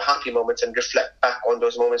 your happy moments and reflect back on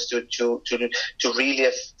those moments to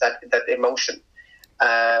relive that emotion.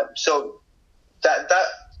 So that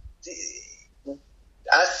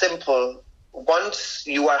as simple, once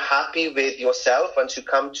you are happy with yourself, once you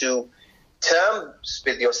come to terms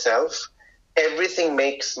with yourself, everything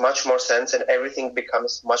makes much more sense and everything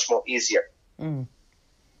becomes much more easier.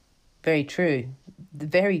 Very true.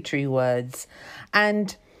 Very true words.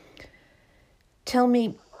 And tell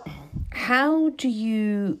me, how do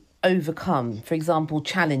you overcome, for example,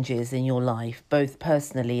 challenges in your life, both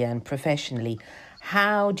personally and professionally?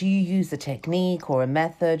 How do you use a technique or a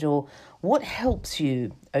method, or what helps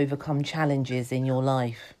you overcome challenges in your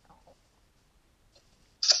life?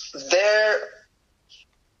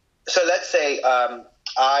 So let's say I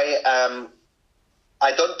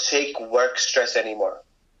don't take work stress anymore.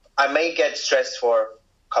 I may get stressed for a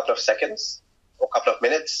couple of seconds or a couple of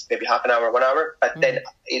minutes, maybe half an hour, 1 hour, but then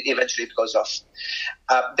eventually it goes off.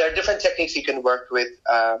 There are different techniques you can work with,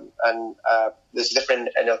 and there's different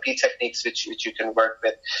NLP techniques which you can work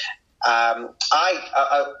with. The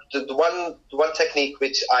one technique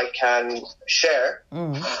which I can share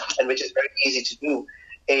and which is very easy to do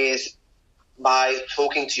is by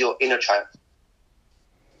talking to your inner child.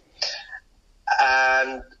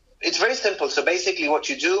 And it's very simple. So basically what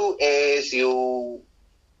you do is you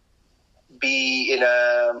be in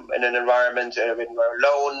an environment when you're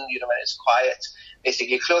alone, when it's quiet.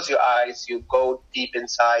 Basically close your eyes, you go deep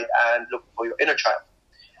inside and look for your inner child.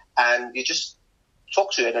 And you just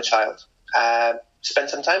talk to your inner child.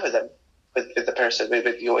 Spend some time with them, with the person,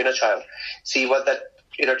 with your inner child. See what that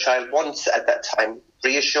inner child wants at that time.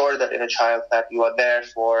 Reassure that inner child that you are there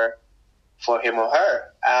for him or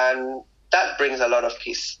her. And that brings a lot of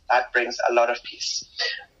peace.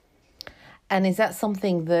 And is that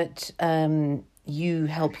something that you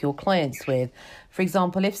help your clients with. For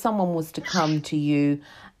example, if someone was to come to you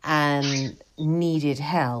and needed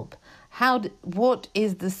help, what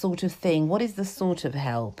is the sort of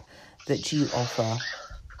help that you offer?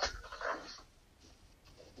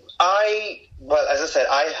 As I said,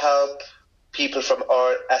 I help people from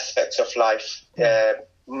all aspects of life,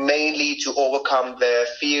 mainly to overcome their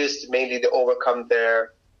fears, mainly to overcome the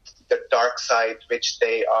dark side, which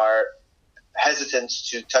they are hesitant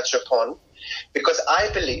to touch upon. Because I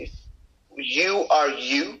believe you are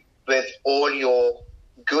you with all your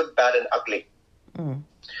good, bad, and ugly. Mm.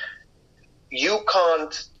 You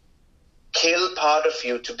can't kill part of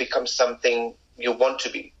you to become something you want to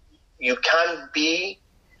be. You can't be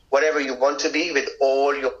whatever you want to be with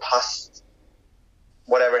all your past,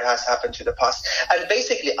 whatever has happened to the past. And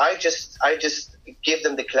basically, I just give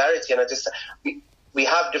them the clarity, and we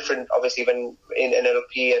have different, obviously, even in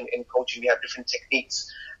NLP and in coaching, we have different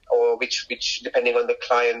techniques, or which depending on the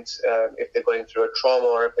client, if they're going through a trauma,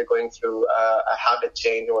 or if they're going through a habit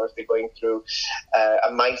change, or if they're going through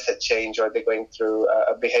a mindset change, or they're going through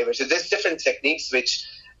a behavior. So there's different techniques which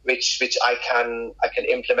I can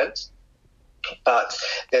implement, but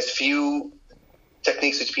there's few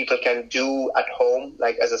techniques which people can do at home,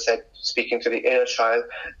 like, as I said, speaking to the inner child,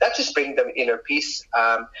 that just brings them inner peace.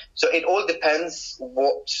 So it all depends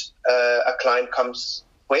what a client comes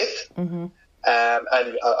with. Mm-hmm.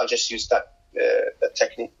 And I'll just use that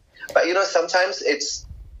technique. But sometimes it's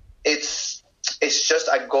just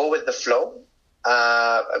I go with the flow.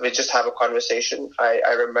 We just have a conversation.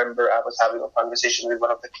 I remember I was having a conversation with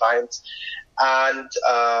one of the clients, and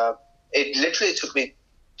it literally took me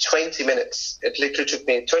 20 minutes. It literally took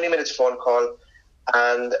me 20 minutes phone call,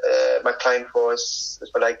 and my client was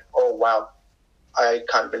like, "Oh wow, I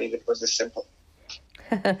can't believe it was this simple."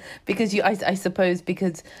 Because I suppose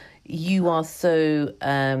because you are so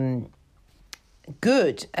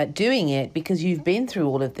good at doing it, because you've been through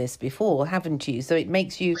all of this before, haven't you? So it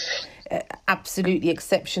makes you absolutely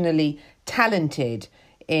exceptionally talented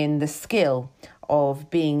in the skill of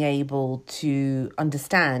being able to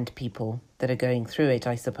understand people that are going through it,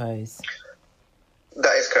 I suppose.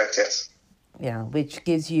 That is correct, yes. Yeah, which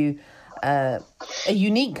gives you a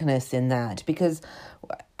uniqueness in that, because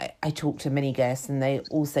I talk to many guests and they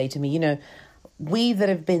all say to me, we that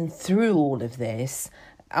have been through all of this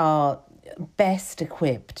are best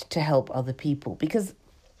equipped to help other people, because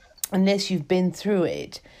unless you've been through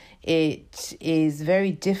it, it is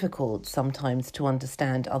very difficult sometimes to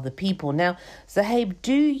understand other people. Now, Zohaib,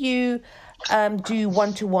 do you do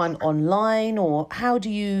one-to-one online, or how do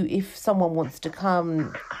you, if someone wants to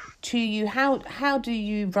come to you, how do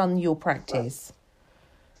you run your practice?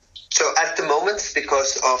 So at the moment,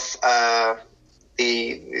 because of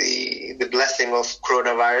the blessing of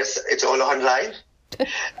coronavirus, it's all online.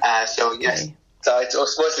 So yes, okay. So it's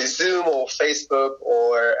mostly Zoom or Facebook,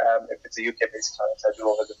 or if it's a UK-based client, I do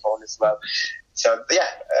over the phone as well. So yeah,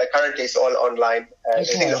 currently it's all online. Okay. I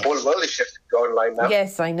think the whole world is shifted to online now.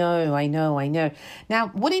 Yes, I know. Now,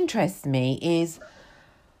 what interests me is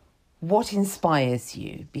what inspires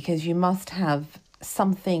you, because you must have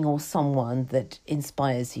something or someone that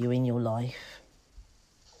inspires you in your life.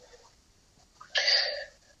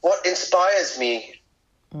 What inspires me?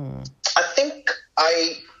 I think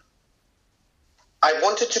I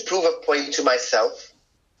wanted to prove a point to myself,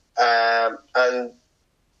 and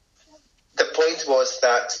the point was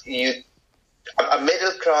that a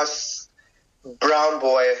middle-class brown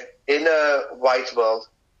boy in a white world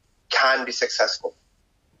can be successful.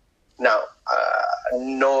 Now,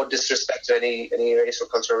 no disrespect to any race or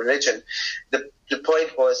culture or religion. The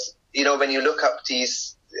point was, when you look up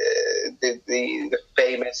these the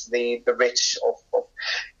famous, the rich of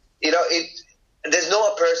there's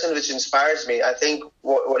no person which inspires me. I think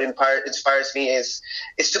what inspires me is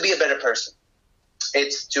to be a better person.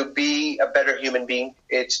 It's to be a better human being.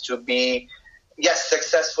 It's to be, yes,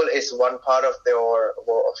 successful is one part of your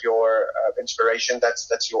inspiration.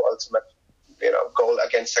 That's your ultimate goal.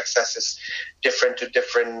 Again, success is different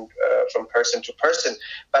from person to person.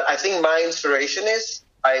 But I think my inspiration is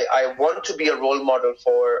I want to be a role model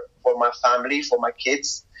for my family, for my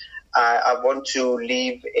kids. I want to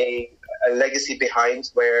leave a legacy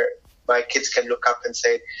behind where my kids can look up and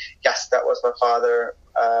say, yes, that was my father.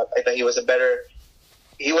 I think he was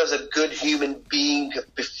a good human being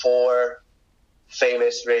before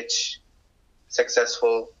famous, rich,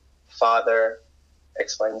 successful father,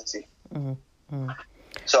 X, Y, and Z. Mm-hmm. Mm-hmm.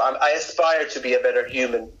 So I aspire to be a better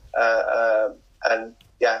human, and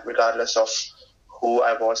yeah, regardless of who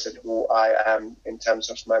I was and who I am in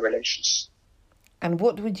terms of my relations. And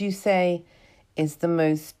what would you say is the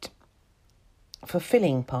most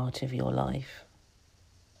fulfilling part of your life?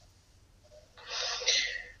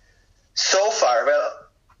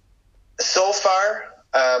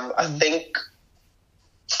 I think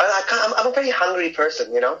I'm a very hungry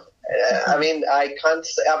person, you know. I mean, I can't.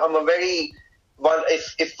 I'm a very one.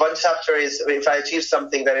 If one chapter is, if I achieve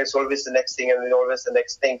something, then it's always the next thing, and then always the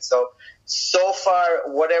next thing. So far,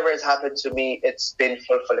 whatever has happened to me, it's been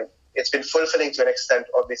fulfilling. It's been fulfilling to an extent.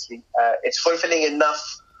 Obviously, it's fulfilling enough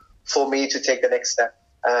for me to take the next step.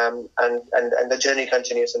 And the journey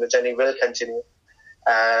continues, and the journey will continue.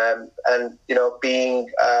 And you know, being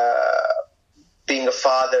a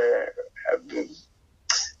father.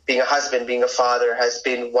 Being a husband, being a father has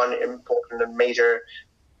been one important and major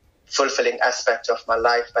fulfilling aspect of my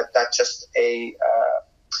life, but that's just a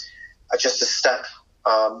step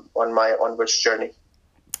on my onwards journey.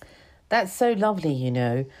 That's so lovely, you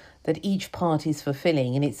know, that each part is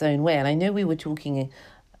fulfilling in its own way. And I know we were talking,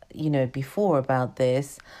 you know, before about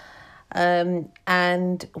this.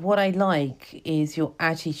 And what I like is your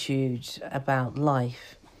attitude about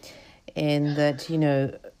life, in that, you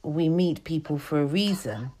know, we meet people for a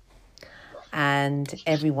reason, and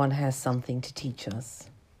everyone has something to teach us.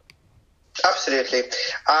 Absolutely.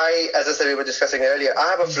 As I said, we were discussing earlier, I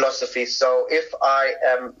have a philosophy. So if I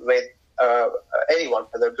am with anyone,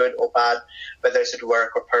 whether good or bad, whether it's at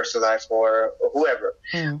work or personal life or whoever,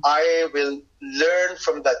 I will learn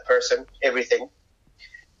from that person everything.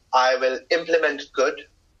 I will implement good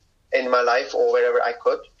in my life or wherever I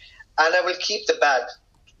could, and I will keep the bad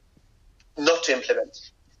not to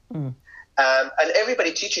implement. And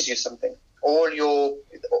everybody teaches you something. All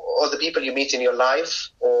the people you meet in your life,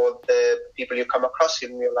 or the people you come across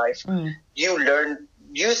in your life, you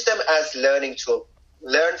use them as learning tool.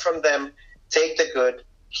 Learn from them, take the good,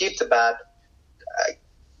 keep the bad.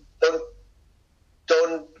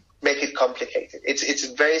 Don't make it complicated. It's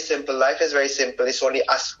very simple. Life is very simple. It's only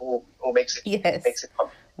us who makes it makes it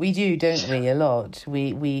complicated. We do, don't we? A lot.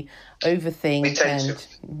 We overthink, and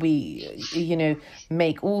we, you know,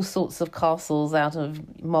 make all sorts of castles out of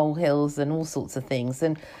molehills and all sorts of things.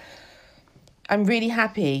 And I'm really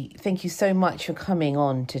happy. Thank you so much for coming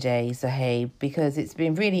on today, Zohaib, because it's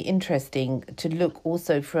been really interesting to look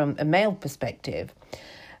also from a male perspective.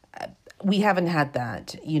 We haven't had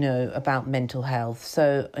that, you know, about mental health.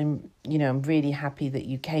 So I'm really happy that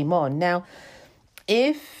you came on. Now,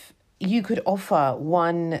 if you could offer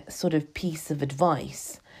one sort of piece of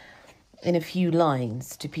advice in a few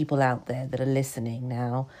lines to people out there that are listening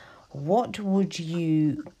now, what would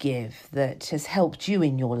you give that has helped you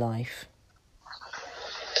in your life?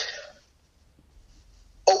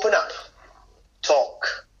 Open up,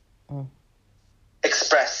 talk,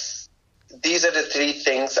 express. These are the three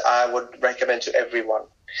things I would recommend to everyone.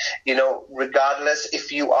 You know, regardless,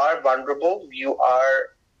 if you are vulnerable, you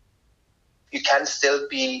can still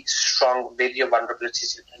be strong with your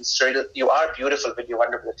vulnerabilities. You are beautiful with your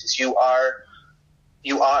vulnerabilities. You are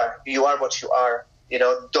what you are. You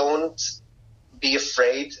know, don't be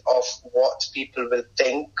afraid of what people will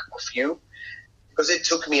think of you, because it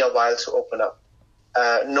took me a while to open up.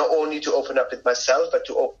 Not only to open up with myself, but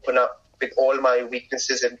to open up with all my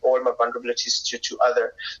weaknesses and all my vulnerabilities to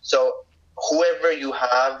other. So whoever you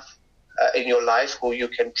have in your life, who you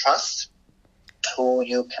can trust, who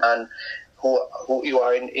you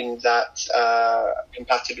are in that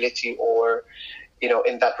compatibility, or, you know,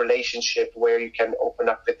 in that relationship where you can open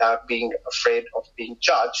up without being afraid of being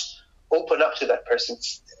judged, open up to that person.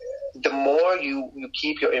 The more you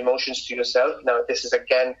keep your emotions to yourself, now this is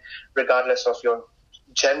again regardless of your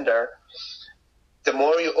gender, the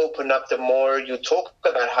more you open up, the more you talk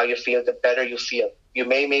about how you feel, the better you feel. You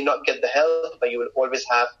may not get the help, but you will always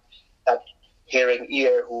have that hearing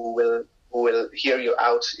ear who will hear you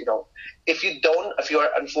out. You know, if you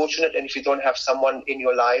are unfortunate and if you don't have someone in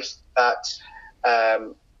your life that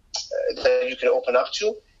you can open up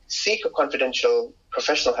to, seek a confidential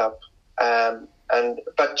professional help.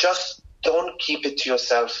 But just don't keep it to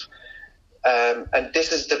yourself. And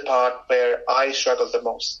this is the part where I struggle the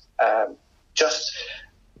most. Just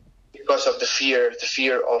because of the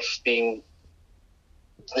fear of being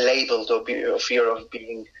labeled, or fear of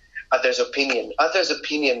being others' opinion.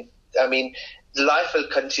 I mean, life will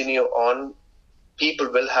continue on. People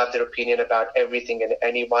will have their opinion about everything and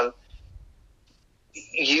anyone.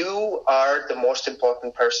 You are the most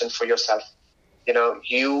important person for yourself. You know,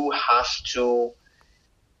 you have to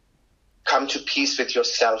come to peace with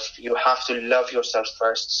yourself. You have to love yourself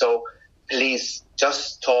first. So please,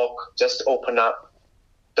 just talk, just open up.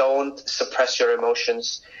 Don't suppress your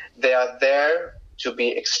emotions. They are there to be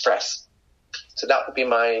expressed. So that would be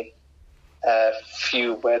my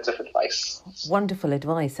few words of advice. Wonderful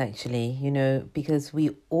advice, actually, you know, because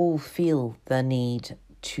we all feel the need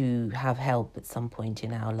to have help at some point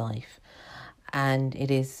in our life. And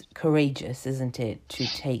it is courageous, isn't it, to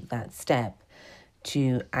take that step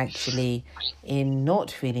to actually, in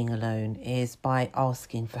not feeling alone, is by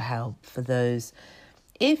asking for help for those.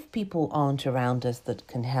 If people aren't around us that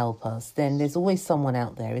can help us, then there's always someone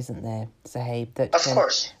out there, isn't there, Suhaib, that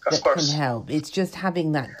can help. It's just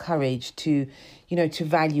having that courage to, to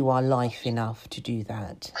value our life enough to do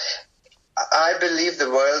that. I believe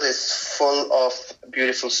the world is full of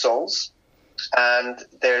beautiful souls, and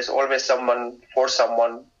there's always someone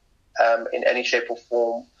in any shape or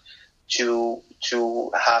form to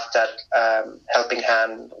have that helping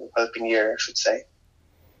hand, or helping ear, I should say.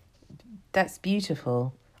 That's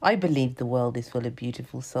beautiful. I believe the world is full of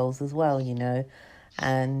beautiful souls as well,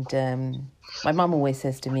 And my mum always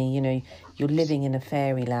says to me, you're living in a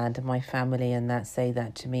fairyland, and my family and that say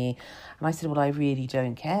that to me. And I said, well, I really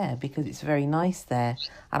don't care, because it's very nice there.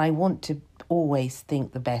 And I want to always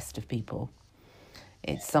think the best of people.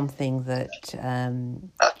 It's something that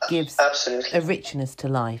gives Absolutely. a richness to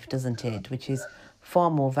life, doesn't it? Which is far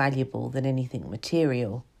more valuable than anything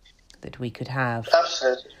material that we could have.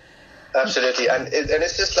 Absolutely. And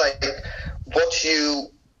it's just like what you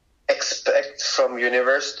expect from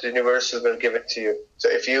universe, the universe will give it to you. So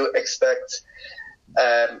if you expect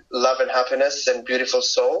love and happiness and beautiful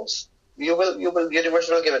souls, the universe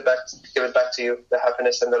will give it back to you, the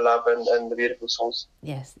happiness and the love and the beautiful souls.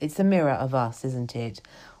 Yes, it's a mirror of us, isn't it?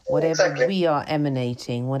 Whatever we are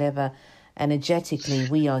emanating, whatever energetically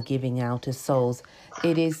we are giving out as souls,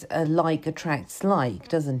 it is a like attracts like,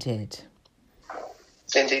 doesn't it?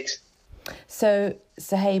 Indeed. So,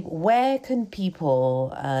 Suhaib, where can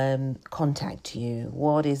people contact you?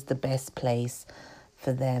 What is the best place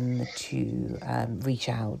for them to reach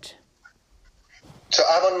out? So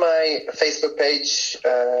I'm on my Facebook page,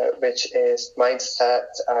 which is Mindset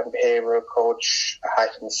and Behavioral Coach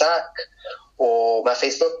 -Zak, or my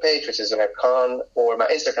Facebook page, which is Suhaib Khan, or my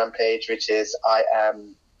Instagram page, which is I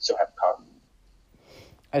am Suhaib Khan.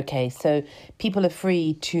 Okay, so people are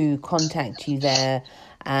free to contact you there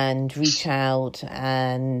and reach out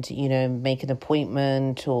and, make an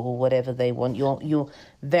appointment or whatever they want. You're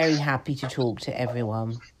very happy to talk to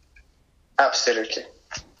everyone. Absolutely.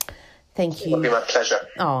 Thank you. It would be my pleasure.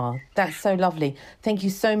 Oh, that's so lovely. Thank you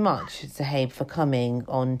so much, Suhaib, for coming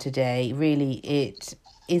on today. Really, it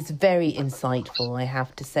is very insightful, I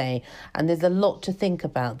have to say. And there's a lot to think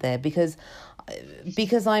about there because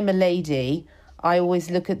I'm a lady, I always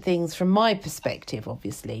look at things from my perspective,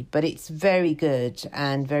 obviously, but it's very good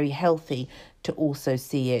and very healthy to also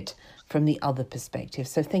see it from the other perspective.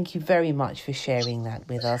 So thank you very much for sharing that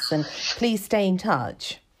with us, and please stay in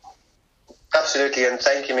touch. Absolutely, and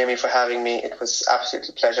thank you, Mimi, for having me. It was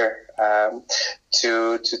absolutely a pleasure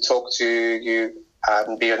to talk to you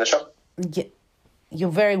and be on the show. Yeah. You're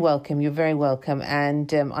very welcome. You're very welcome.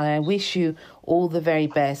 And I wish you all the very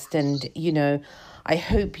best. And, I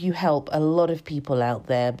hope you help a lot of people out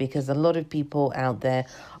there, because a lot of people out there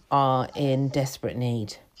are in desperate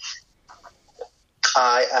need.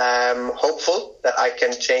 I am hopeful that I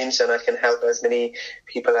can change and I can help as many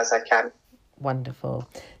people as I can. Wonderful.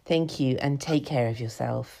 Thank you, and take care of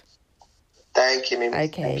yourself. Thank you, Mimi.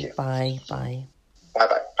 Okay, bye. Bye.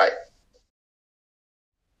 Bye-bye. Bye.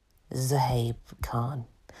 Suhaib Khan.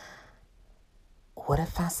 What a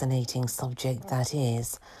fascinating subject that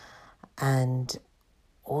is, and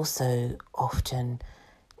also often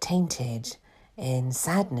tainted in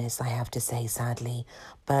sadness, I have to say, sadly.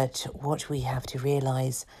 But what we have to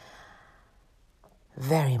realise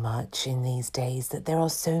very much in these days, that there are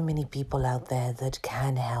so many people out there that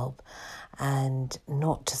can help, and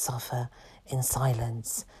not to suffer in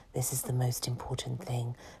silence. This is the most important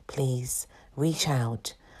thing. Please reach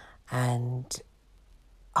out and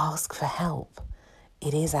ask for help.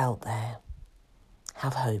 It is out there.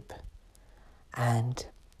 Have hope and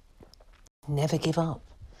never give up.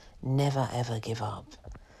 Never ever give up.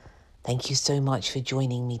 Thank you so much for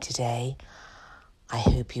joining me today. I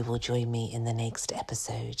hope you will join me in the next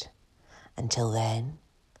episode. Until then,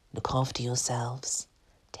 look after yourselves,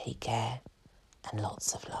 take care, and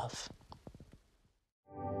lots of love.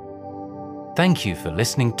 Thank you for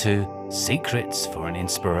listening to Secrets for an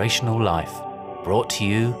Inspirational Life, brought to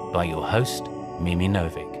you by your host, Mimi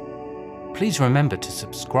Novic. Please remember to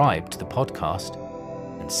subscribe to the podcast,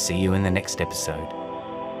 and see you in the next episode.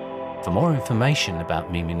 For more information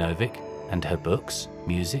about Mimi Novic and her books,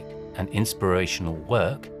 music, and inspirational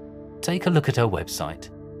work, take a look at her website,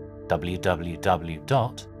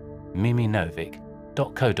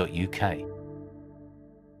 www.miminovic.co.uk.